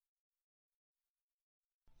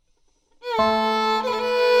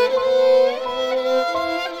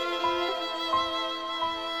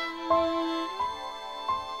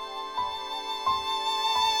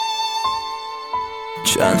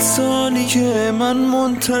چند سالی که من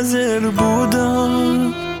منتظر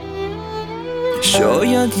بودم،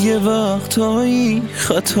 شاید یه وقتایی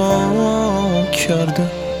خطا کردم،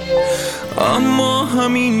 اما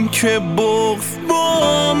همین که بغض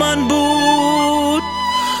با من بود،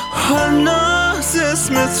 هر لحظه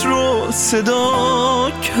اسمت رو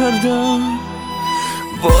صدا کردم.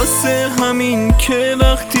 واسه همین که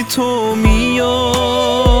وقتی تو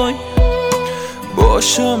میای،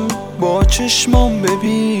 باشم با چشمام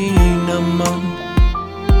ببینم من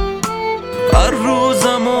هر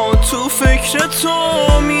روزم و تو فکر تو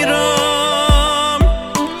میرم.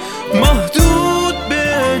 محدود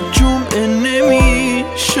به جمعه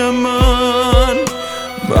نمیشم من،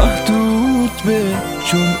 محدود به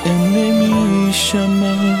جمعه نمیشم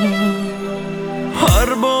من.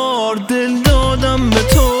 هر بار دل دادم به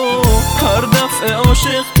تو، هر دفعه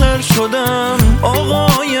عاشق تر شدم.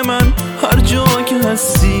 آقای من هر جا که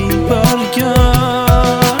هستی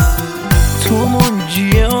برگرد، تو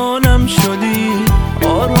منجی عالم شدی،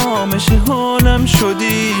 آرامش حالم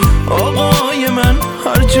شدی. آقای من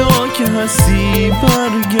هر جا که هستی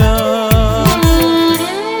برگرد.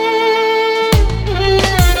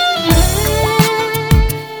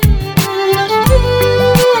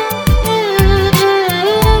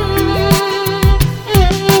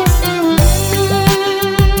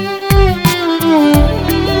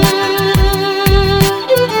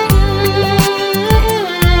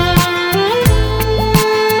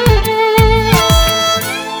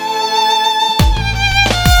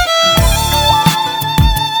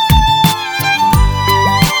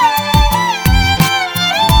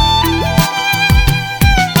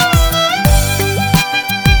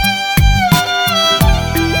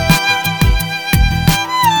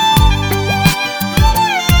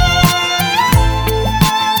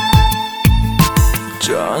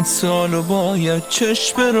 چند سالو باید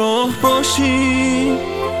چشم راه باشی،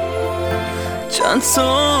 چند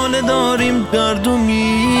سال داریم درد و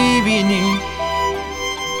میبینی،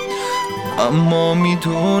 اما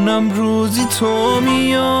میدونم روزی تو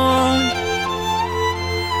میای،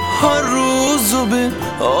 هر روزو به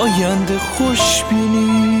آینده خوش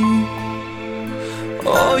بینی.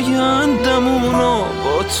 آیندمونو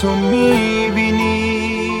با تو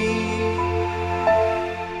میبینی.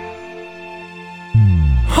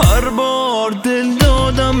 هر بار دل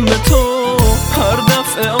دادم به تو، هر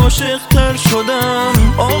دفعه عاشق تر شدم.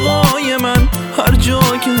 آقای من هر جا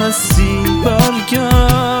که هستی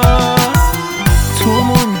برگرد، تو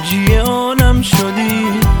منجی عالم شدی،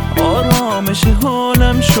 آرامش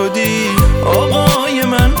حالم شدی. آقای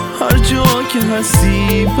من هر جا که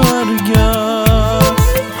هستی برگرد.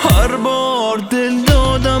 هر بار دل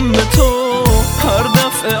دادم به تو، هر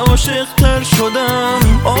دفعه عاشق تر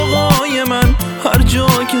شدم. آقای من هر جا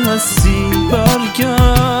که هستی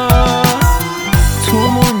برگرد، تو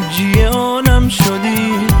منجی عالم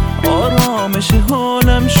شدی، آرامش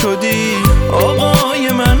حالم شدی.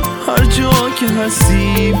 آقای من هر جا که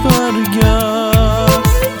هستی برگرد.